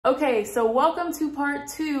Okay, so welcome to part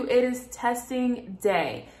 2. It is testing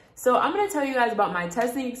day. So I'm going to tell you guys about my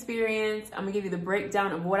testing experience. I'm going to give you the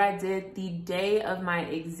breakdown of what I did the day of my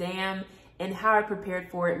exam and how I prepared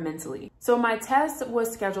for it mentally. So my test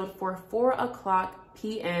was scheduled for 4:00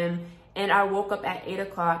 p.m. and I woke up at 8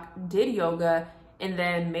 o'clock, did yoga, and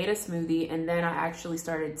then made a smoothie, and then I actually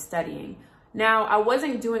started studying. Now, I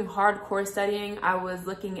wasn't doing hardcore studying. I was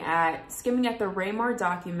skimming at the Raymar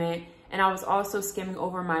document, and I was also skimming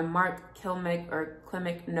over my Mark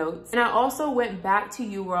Kilmick notes. And I also went back to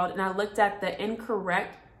UWorld and I looked at the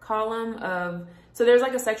incorrect column so there's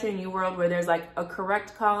like a section in UWorld where there's like a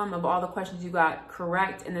correct column of all the questions you got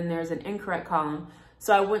correct, and then there's an incorrect column.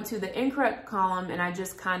 So I went to the incorrect column and I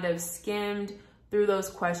just kind of skimmed through those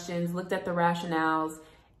questions, looked at the rationales,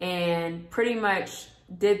 and pretty much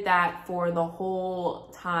did that for the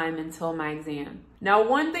whole time until my exam. Now,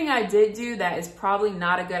 one thing I did do that is probably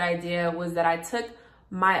not a good idea was that I took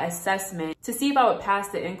my assessment to see if I would pass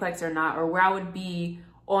the NCLEX or not, or where I would be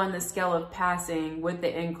on the scale of passing with the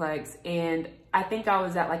NCLEX. And I think I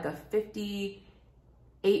was at like a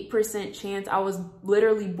 58% chance. I was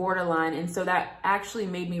literally borderline, and so that actually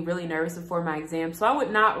made me really nervous before my exam. So I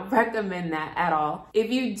would not recommend that at all.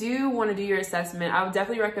 If you do want to do your assessment, I would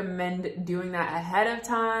definitely recommend doing that ahead of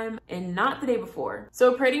time and not the day before.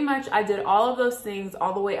 So pretty much I did all of those things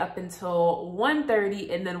all the way up until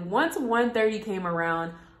 1:30, and then once 1:30 came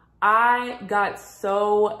around, I got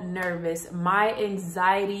so nervous. My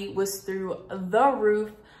anxiety was through the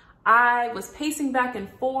roof. I was pacing back and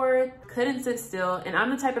forth, couldn't sit still, and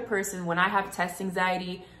I'm the type of person, when I have test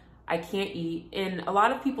anxiety, I can't eat. And a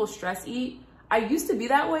lot of people stress eat. I used to be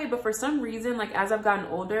that way, but for some reason, like as I've gotten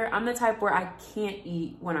older, I'm the type where I can't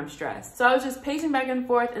eat when I'm stressed. So I was just pacing back and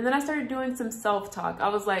forth, and then I started doing some self-talk. I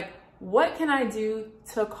was like, what can I do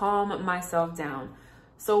to calm myself down?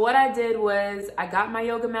 So what I did was I got my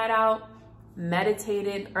yoga mat out,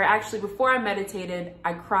 meditated, or actually before I meditated,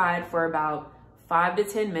 I cried for about 5 to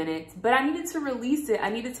 10 minutes, but I needed to release it. I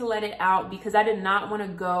needed to let it out because I did not want to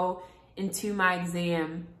go into my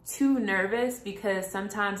exam too nervous, because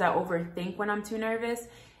sometimes I overthink when I'm too nervous.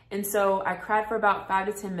 And so I cried for about 5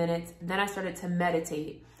 to 10 minutes. Then I started to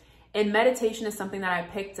meditate. And meditation is something that I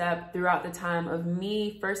picked up throughout the time of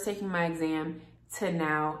me first taking my exam to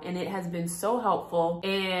now, and it has been so helpful,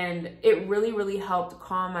 and it really, really helped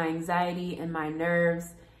calm my anxiety and my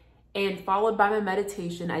nerves. And followed by my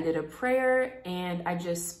meditation, I did a prayer and I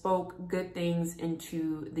just spoke good things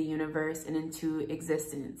into the universe and into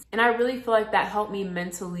existence. And I really feel like that helped me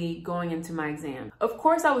mentally going into my exam. Of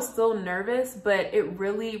course, I was still nervous, but it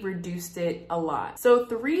really reduced it a lot. So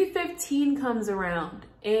 3:15 comes around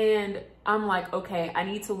and I'm like, okay, I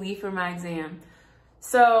need to leave for my exam.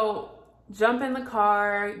 So jump in the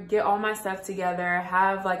car, get all my stuff together,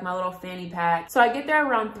 have like my little fanny pack. So I get there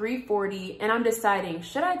around 3:40 and I'm deciding,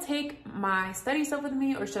 should I take my study stuff with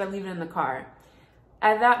me or should I leave it in the car?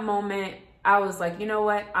 At that moment, I was like, you know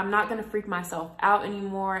what? I'm not gonna freak myself out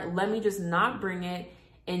anymore. Let me just not bring it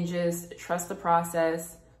and just trust the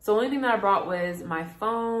process. So the only thing that I brought was my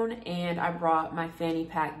phone, and I brought my fanny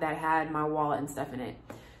pack that had my wallet and stuff in it.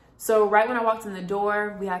 So right when I walked in the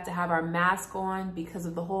door, we had to have our mask on because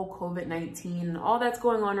of the whole COVID-19 and all that's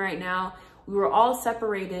going on right now. We were all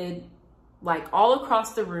separated, like all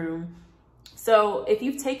across the room. So if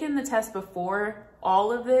you've taken the test before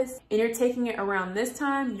all of this and you're taking it around this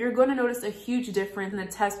time, you're going to notice a huge difference in the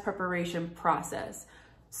test preparation process.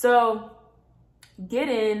 So get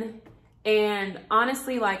in, and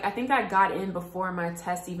honestly, like I think I got in before my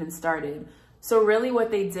test even started. So really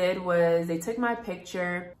what they did was they took my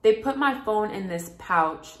picture, they put my phone in this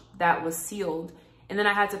pouch that was sealed, and then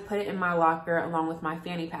I had to put it in my locker along with my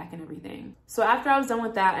fanny pack and everything. So after I was done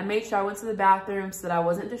with that, I made sure I went to the bathroom so that I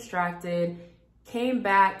wasn't distracted, came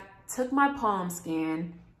back, took my palm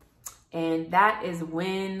scan, and that is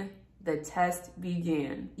when the test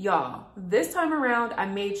began. Y'all, this time around, I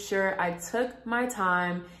made sure I took my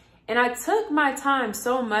time, and I took my time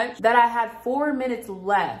so much that I had 4 minutes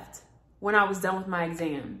left when I was done with my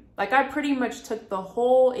exam. Like I pretty much took the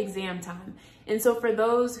whole exam time. And so for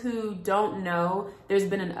those who don't know, there's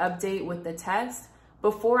been an update with the test.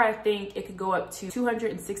 Before, I think it could go up to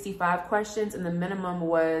 265 questions and the minimum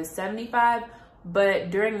was 75.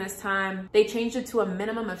 But during this time, they changed it to a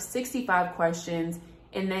minimum of 65 questions,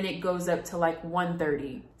 and then it goes up to like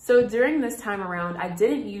 130. So during this time around, I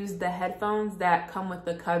didn't use the headphones that come with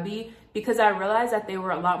the cubby because I realized that they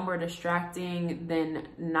were a lot more distracting than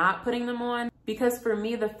not putting them on. Because for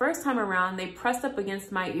me, the first time around, they pressed up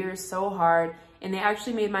against my ears so hard and they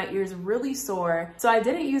actually made my ears really sore. So I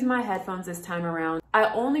didn't use my headphones this time around. I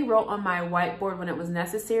only wrote on my whiteboard when it was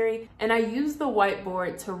necessary, and I used the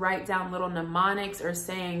whiteboard to write down little mnemonics or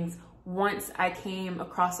sayings once I came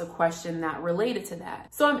across a question that related to that.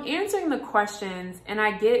 So I'm answering the questions and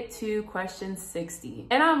I get to question 60.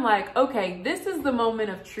 And I'm like, okay, this is the moment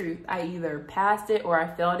of truth. I either passed it or I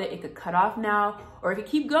failed it. It could cut off now or it could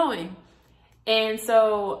keep going. And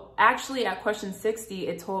so actually at question 60,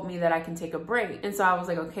 it told me that I can take a break. And so I was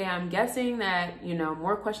like, okay, I'm guessing that, you know,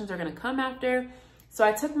 more questions are gonna come after. So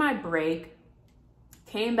I took my break,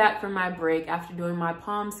 came back from my break after doing my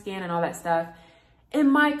palm scan and all that stuff. And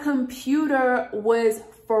my computer was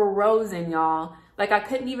frozen, y'all. Like I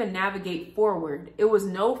couldn't even navigate forward. It was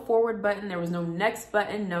no forward button. There was no next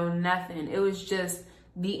button, no nothing. It was just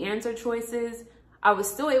the answer choices. I was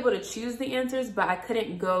still able to choose the answers, but I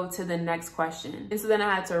couldn't go to the next question. And so then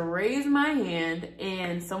I had to raise my hand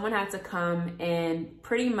and someone had to come and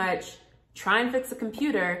pretty much try and fix the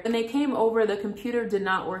computer. When they came over, the computer did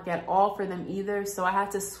not work at all for them either. So I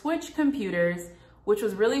had to switch computers, which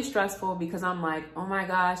was really stressful because I'm like, oh my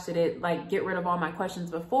gosh, did it like get rid of all my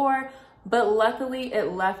questions before? But luckily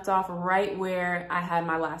it left off right where I had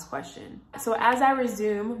my last question. So as I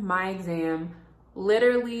resume my exam,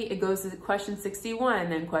 literally it goes to question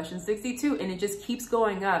 61, then question 62, and it just keeps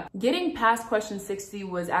going up. Getting past question 60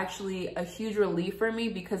 was actually a huge relief for me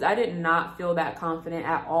because I did not feel that confident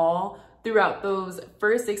at all throughout those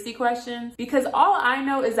first 60 questions, because all I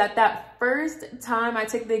know is that first time I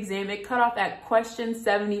took the exam, it cut off at question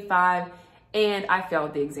 75 and I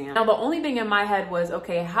failed the exam. Now, the only thing in my head was,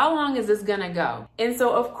 okay, how long is this gonna go? And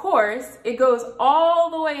so of course it goes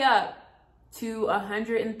all the way up to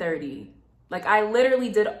 130. Like I literally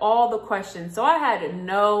did all the questions. So I had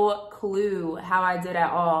no clue how I did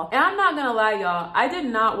at all. And I'm not gonna lie, y'all, I did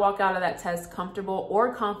not walk out of that test comfortable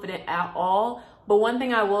or confident at all. But one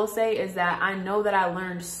thing I will say is that I know that I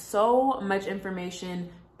learned so much information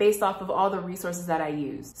based off of all the resources that I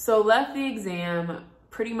used. So left the exam,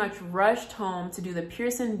 pretty much rushed home to do the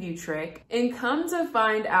PearsonVue Trick, and come to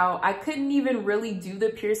find out I couldn't even really do the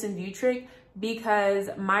PearsonVue Trick because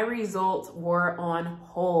my results were on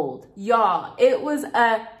hold. Y'all, it was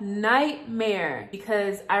a nightmare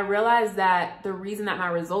because I realized that the reason that my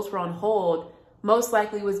results were on hold most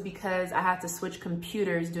likely was because I had to switch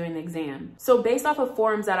computers during the exam. So based off of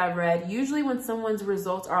forums that I've read, usually when someone's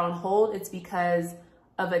results are on hold, it's because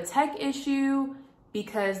of a tech issue,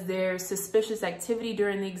 because there's suspicious activity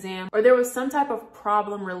during the exam, or there was some type of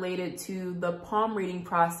problem related to the palm reading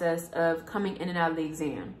process of coming in and out of the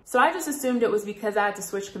exam. So I just assumed it was because I had to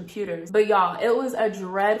switch computers. But y'all, it was a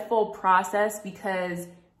dreadful process because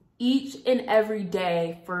each and every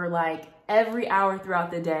day for like every hour throughout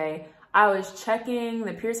the day, I was checking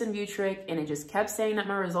the PearsonVue Trick and it just kept saying that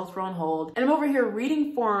my results were on hold. And I'm over here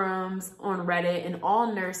reading forums on Reddit and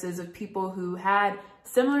all nurses of people who had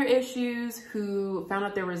similar issues, who found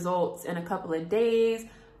out their results in a couple of days.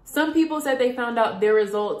 Some people said they found out their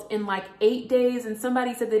results in like 8 days, and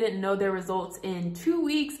somebody said they didn't know their results in 2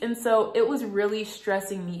 weeks. And so it was really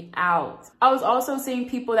stressing me out. I was also seeing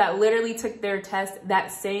people that literally took their test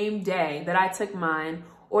that same day that I took mine,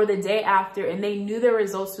 or the day after, and they knew their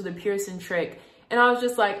results through the Pearson Trick. And I was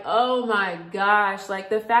just like, oh my gosh, like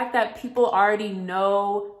the fact that people already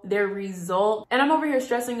know their result. And I'm over here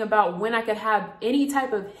stressing about when I could have any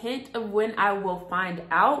type of hint of when I will find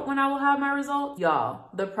out when I will have my result. Y'all,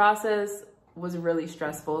 the process was really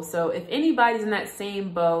stressful. So if anybody's in that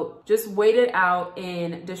same boat, just wait it out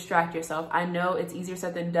and distract yourself. I know it's easier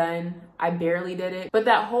said than done. I barely did it. But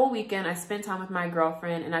that whole weekend, I spent time with my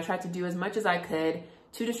girlfriend and I tried to do as much as I could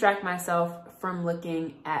to distract myself from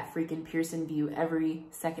looking at freaking PearsonVue every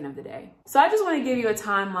second of the day. So I just want to give you a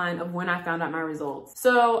timeline of when I found out my results.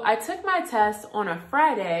 So I took my test on a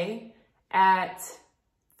Friday at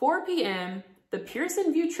 4 p.m. The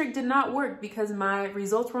PearsonVue Trick did not work because my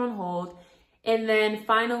results were on hold. And then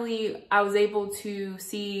finally, I was able to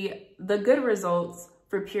see the good results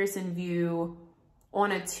for PearsonVue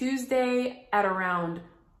on a Tuesday at around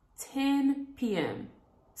 10 p.m.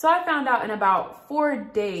 So I found out in about 4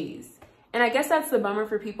 days. And I guess that's the bummer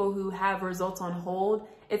for people who have results on hold.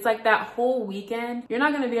 It's like that whole weekend, you're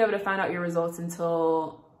not gonna be able to find out your results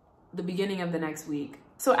until the beginning of the next week.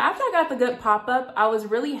 So after I got the good pop-up, I was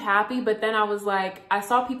really happy, but then I was like, I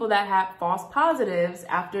saw people that had false positives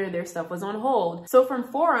after their stuff was on hold. So from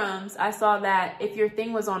forums, I saw that if your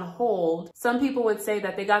thing was on hold, some people would say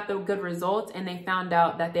that they got the good results and they found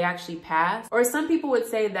out that they actually passed. Or some people would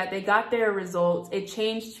say that they got their results, it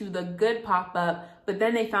changed to the good pop-up, but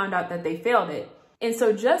then they found out that they failed it. And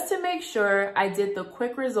so just to make sure, I did the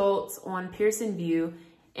quick results on PearsonVue.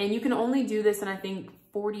 And you can only do this in, I think,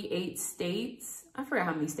 48 states. I forgot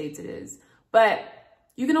how many states it is, but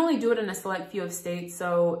you can only do it in a select few of states.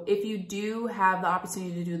 So if you do have the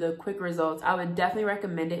opportunity to do the quick results, I would definitely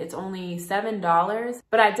recommend it. It's only $7,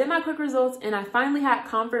 but I did my quick results and I finally had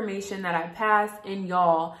confirmation that I passed. And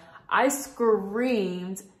y'all, I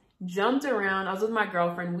screamed, jumped around. I was with my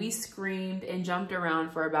girlfriend. We screamed and jumped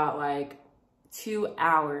around for about like 2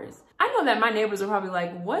 hours. I know that my neighbors were probably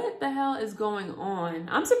like, what the hell is going on?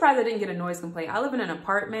 I'm surprised I didn't get a noise complaint. I live in an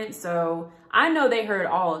apartment, so I know they heard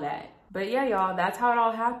all of that. But yeah, y'all, that's how it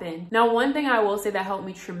all happened. Now, one thing I will say that helped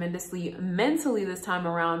me tremendously mentally this time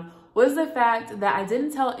around was the fact that I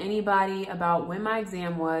didn't tell anybody about when my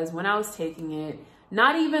exam was, when I was taking it,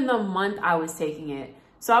 not even the month I was taking it.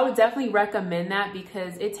 So I would definitely recommend that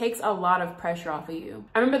because it takes a lot of pressure off of you.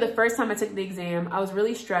 I remember the first time I took the exam, I was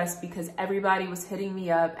really stressed because everybody was hitting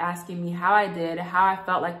me up, asking me how I did, how I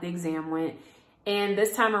felt like the exam went. And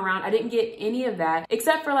this time around, I didn't get any of that,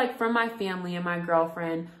 except for like from my family and my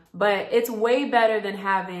girlfriend. But it's way better than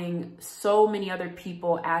having so many other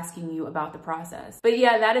people asking you about the process. But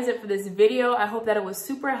yeah, that is it for this video. I hope that it was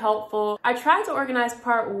super helpful. I tried to organize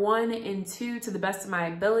part 1 and 2 to the best of my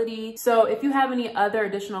ability. So if you have any other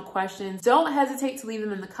additional questions, don't hesitate to leave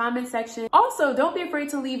them in the comment section. Also, don't be afraid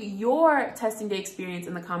to leave your testing day experience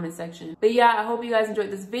in the comment section. But yeah, I hope you guys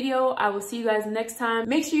enjoyed this video. I will see you guys next time.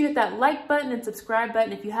 Make sure you hit that like button and subscribe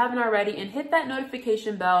button if you haven't already, and hit that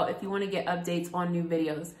notification bell if you want to get updates on new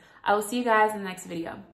videos. I will see you guys in the next video.